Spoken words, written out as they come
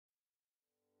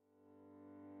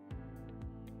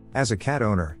As a cat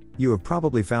owner, you have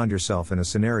probably found yourself in a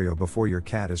scenario before your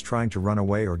cat is trying to run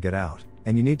away or get out,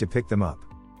 and you need to pick them up.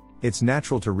 It's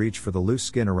natural to reach for the loose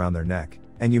skin around their neck,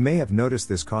 and you may have noticed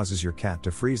this causes your cat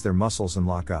to freeze their muscles and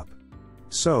lock up.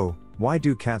 So, why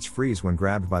do cats freeze when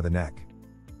grabbed by the neck?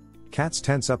 Cats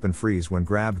tense up and freeze when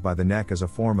grabbed by the neck as a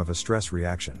form of a stress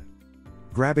reaction.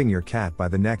 Grabbing your cat by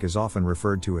the neck is often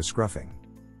referred to as scruffing.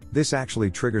 This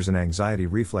actually triggers an anxiety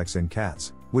reflex in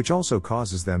cats, which also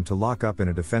causes them to lock up in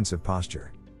a defensive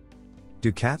posture.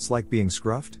 Do cats like being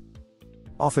scruffed?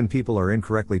 Often people are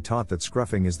incorrectly taught that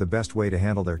scruffing is the best way to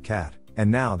handle their cat, and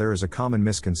now there is a common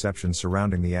misconception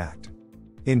surrounding the act.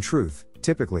 In truth,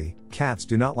 typically, cats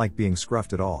do not like being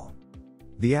scruffed at all.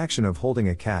 The action of holding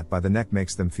a cat by the neck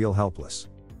makes them feel helpless.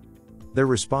 Their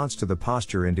response to the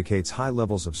posture indicates high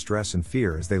levels of stress and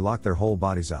fear as they lock their whole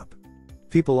bodies up.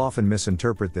 People often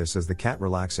misinterpret this as the cat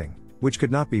relaxing, which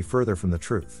could not be further from the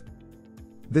truth.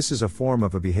 This is a form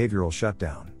of a behavioral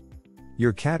shutdown.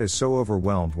 Your cat is so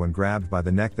overwhelmed when grabbed by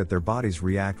the neck that their bodies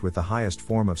react with the highest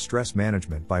form of stress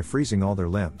management by freezing all their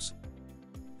limbs.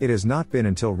 It has not been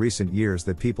until recent years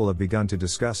that people have begun to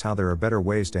discuss how there are better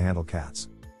ways to handle cats.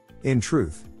 In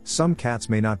truth, some cats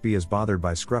may not be as bothered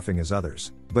by scruffing as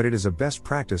others, but it is a best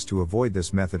practice to avoid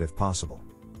this method if possible.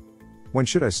 When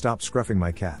should I stop scruffing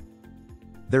my cat?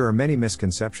 There are many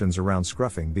misconceptions around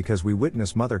scruffing because we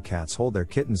witness mother cats hold their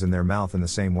kittens in their mouth in the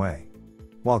same way.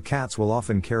 While cats will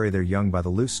often carry their young by the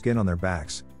loose skin on their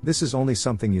backs, this is only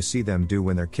something you see them do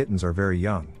when their kittens are very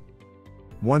young.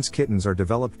 Once kittens are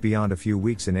developed beyond a few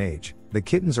weeks in age, the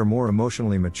kittens are more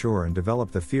emotionally mature and develop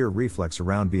the fear reflex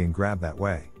around being grabbed that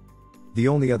way. The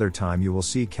only other time you will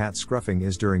see cat scruffing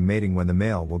is during mating, when the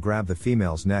male will grab the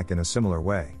female's neck in a similar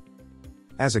way.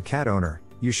 As a cat owner,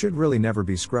 you should really never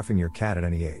be scruffing your cat at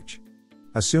any age.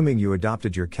 Assuming you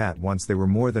adopted your cat once they were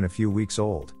more than a few weeks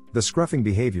old, the scruffing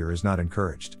behavior is not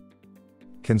encouraged.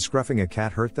 Can scruffing a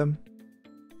cat hurt them?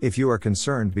 If you are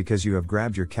concerned because you have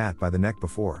grabbed your cat by the neck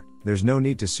before, there's no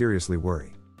need to seriously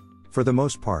worry. For the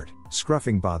most part,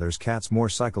 scruffing bothers cats more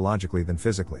psychologically than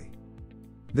physically.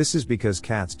 This is because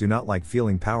cats do not like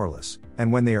feeling powerless,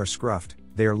 and when they are scruffed,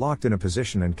 they are locked in a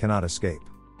position and cannot escape.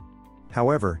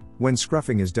 However, when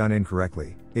scruffing is done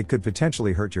incorrectly, it could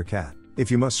potentially hurt your cat. If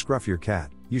you must scruff your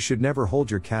cat, you should never hold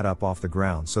your cat up off the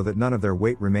ground so that none of their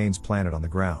weight remains planted on the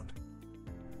ground.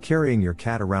 Carrying your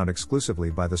cat around exclusively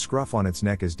by the scruff on its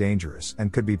neck is dangerous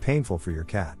and could be painful for your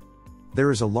cat.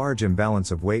 There is a large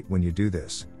imbalance of weight when you do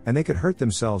this, and they could hurt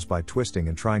themselves by twisting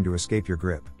and trying to escape your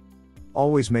grip.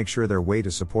 Always make sure their weight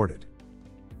is supported.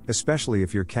 Especially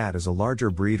if your cat is a larger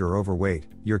breed or overweight,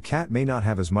 your cat may not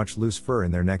have as much loose fur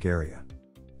in their neck area.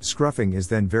 Scruffing is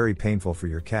then very painful for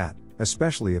your cat,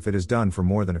 especially if it is done for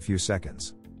more than a few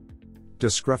seconds.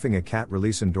 Does scruffing a cat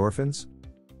release endorphins?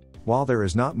 While there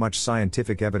is not much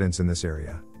scientific evidence in this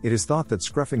area, it is thought that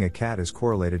scruffing a cat is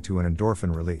correlated to an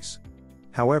endorphin release.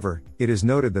 However, it is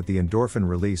noted that the endorphin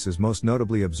release is most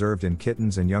notably observed in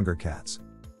kittens and younger cats.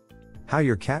 How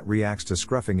your cat reacts to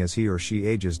scruffing as he or she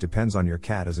ages depends on your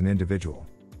cat as an individual.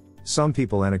 Some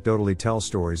people anecdotally tell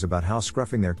stories about how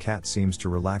scruffing their cat seems to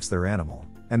relax their animal,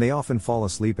 and they often fall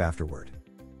asleep afterward.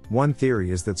 One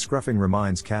theory is that scruffing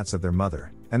reminds cats of their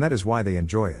mother, and that is why they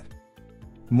enjoy it.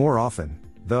 More often,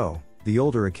 though, the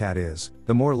older a cat is,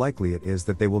 the more likely it is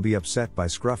that they will be upset by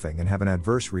scruffing and have an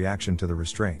adverse reaction to the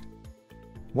restraint.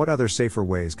 What other safer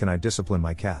ways can I discipline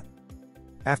my cat?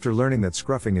 After learning that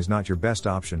scruffing is not your best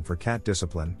option for cat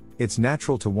discipline, it's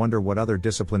natural to wonder what other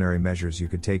disciplinary measures you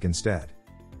could take instead.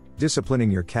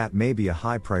 Disciplining your cat may be a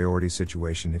high priority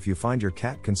situation if you find your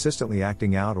cat consistently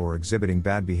acting out or exhibiting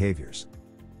bad behaviors.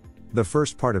 The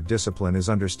first part of discipline is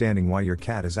understanding why your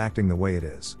cat is acting the way it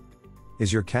is.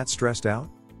 Is your cat stressed out?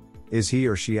 Is he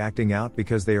or she acting out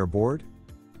because they are bored?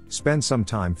 Spend some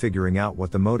time figuring out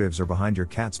what the motives are behind your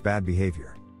cat's bad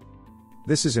behavior.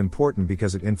 This is important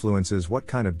because it influences what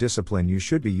kind of discipline you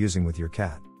should be using with your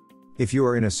cat. If you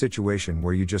are in a situation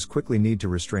where you just quickly need to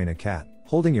restrain a cat,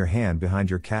 holding your hand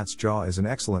behind your cat's jaw is an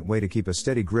excellent way to keep a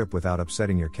steady grip without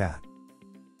upsetting your cat.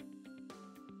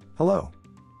 Hello.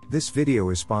 This video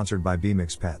is sponsored by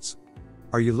BMX Pets.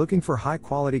 Are you looking for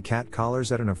high-quality cat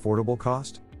collars at an affordable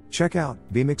cost? Check out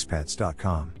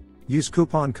bmxpets.com. Use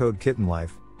coupon code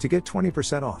KittenLife to get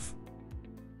 20% off.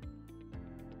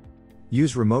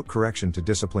 Use remote correction to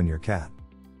discipline your cat.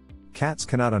 Cats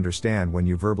cannot understand when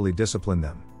you verbally discipline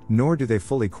them, nor do they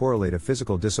fully correlate a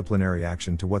physical disciplinary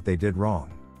action to what they did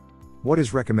wrong. What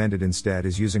is recommended instead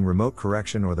is using remote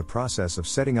correction or the process of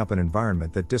setting up an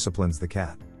environment that disciplines the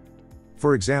cat.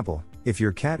 For example, if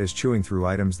your cat is chewing through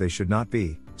items they should not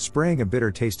be, spraying a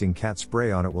bitter-tasting cat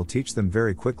spray on it will teach them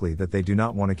very quickly that they do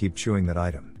not want to keep chewing that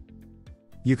item.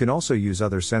 You can also use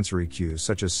other sensory cues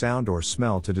such as sound or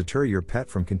smell to deter your pet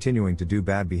from continuing to do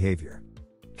bad behavior.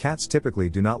 Cats typically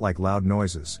do not like loud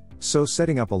noises, so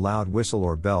setting up a loud whistle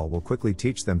or bell will quickly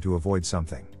teach them to avoid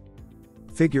something.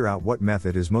 Figure out what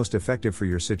method is most effective for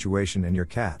your situation and your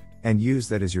cat, and use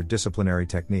that as your disciplinary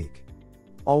technique.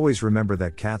 Always remember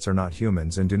that cats are not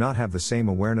humans and do not have the same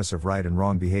awareness of right and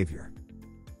wrong behavior.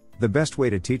 The best way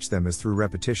to teach them is through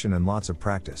repetition and lots of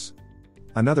practice.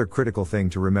 Another critical thing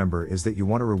to remember is that you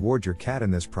want to reward your cat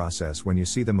in this process when you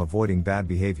see them avoiding bad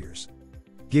behaviors.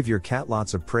 Give your cat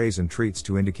lots of praise and treats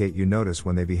to indicate you notice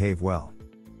when they behave well.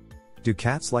 Do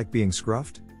cats like being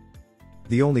scruffed?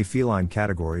 The only feline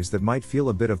categories that might feel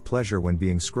a bit of pleasure when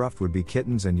being scruffed would be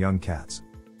kittens and young cats.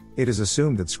 It is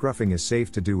assumed that scruffing is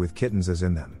safe to do with kittens as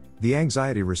in them. The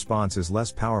anxiety response is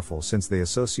less powerful since they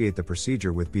associate the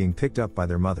procedure with being picked up by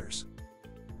their mothers.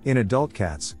 In adult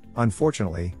cats,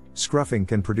 unfortunately, scruffing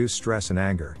can produce stress and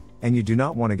anger, and you do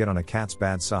not want to get on a cat's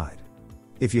bad side.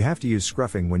 If you have to use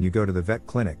scruffing when you go to the vet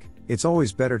clinic, it's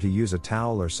always better to use a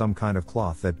towel or some kind of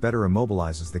cloth that better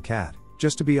immobilizes the cat,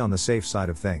 just to be on the safe side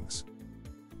of things.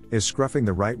 Is scruffing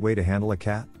the right way to handle a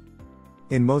cat?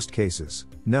 In most cases,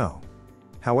 no.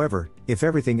 However, if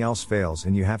everything else fails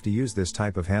and you have to use this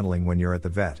type of handling when you're at the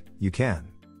vet, you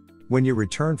can. When you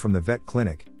return from the vet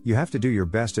clinic, you have to do your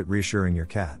best at reassuring your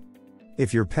cat.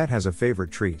 If your pet has a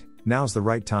favorite treat, now's the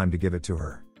right time to give it to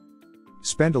her.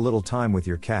 Spend a little time with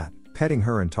your cat, petting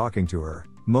her and talking to her.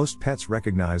 Most pets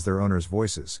recognize their owner's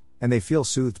voices, and they feel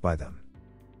soothed by them.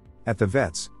 At the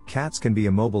vets, cats can be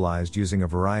immobilized using a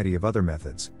variety of other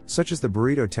methods, such as the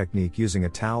burrito technique using a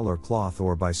towel or cloth,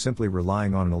 or by simply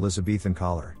relying on an Elizabethan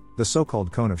collar, the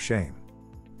so-called cone of shame.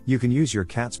 You can use your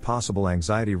cat's possible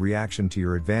anxiety reaction to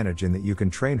your advantage in that you can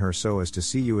train her so as to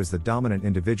see you as the dominant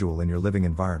individual in your living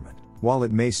environment. While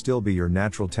it may still be your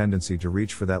natural tendency to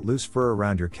reach for that loose fur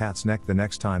around your cat's neck the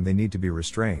next time they need to be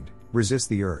restrained, resist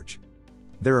the urge.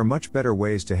 There are much better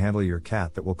ways to handle your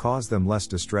cat that will cause them less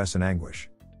distress and anguish.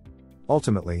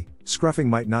 Ultimately, scruffing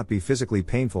might not be physically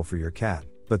painful for your cat,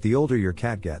 but the older your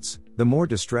cat gets, the more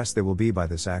distressed they will be by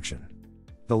this action.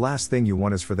 The last thing you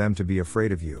want is for them to be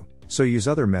afraid of you, so use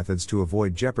other methods to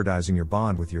avoid jeopardizing your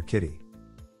bond with your kitty.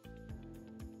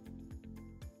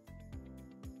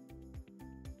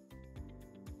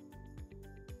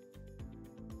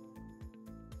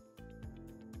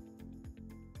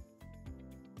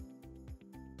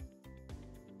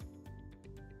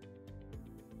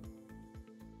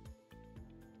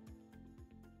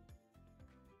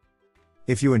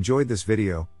 If you enjoyed this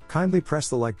video, kindly press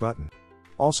the like button.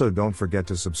 Also, don't forget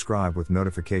to subscribe with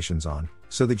notifications on,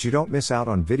 so that you don't miss out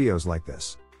on videos like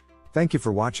this. Thank you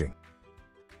for watching.